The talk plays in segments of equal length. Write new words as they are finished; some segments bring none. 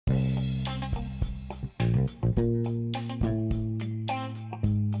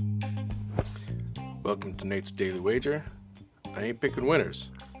Welcome to Nate's Daily Wager. I ain't picking winners,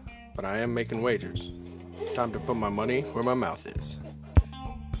 but I am making wagers. Time to put my money where my mouth is.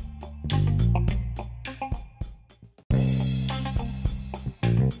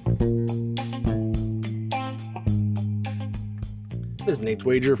 This is Nate's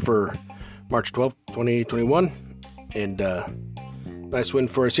Wager for March 12th, 2021. And nice win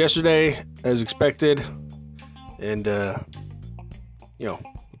for us yesterday, as expected. And, we'll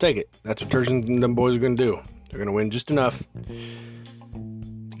take it. That's what Turgeon and them boys are going to do. They're going to win just enough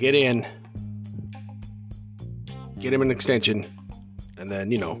to get in, get him an extension, and then,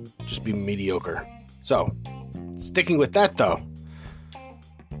 just be mediocre. So, sticking with that, though,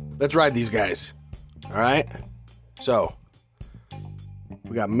 let's ride these guys. All right? So,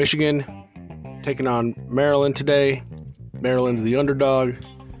 we got Michigan taking on Maryland today. Maryland's the underdog,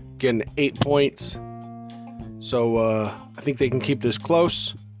 getting 8 points. So, I think they can keep this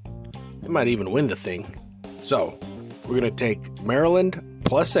close. They might even win the thing. So, we're going to take Maryland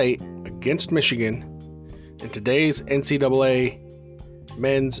plus 8 against Michigan in today's NCAA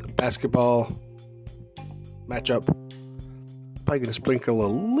men's basketball matchup. Probably going to sprinkle a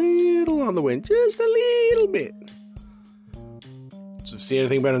little on the win, just a little bit. So, if you see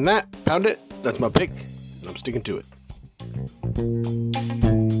anything better than that, pound it. That's my pick, and I'm sticking to it.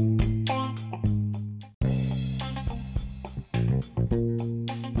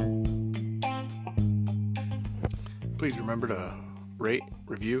 Please remember to rate,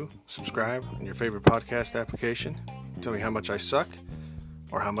 review, subscribe in your favorite podcast application. Tell me how much I suck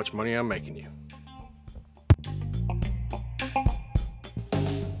or how much money I'm making you.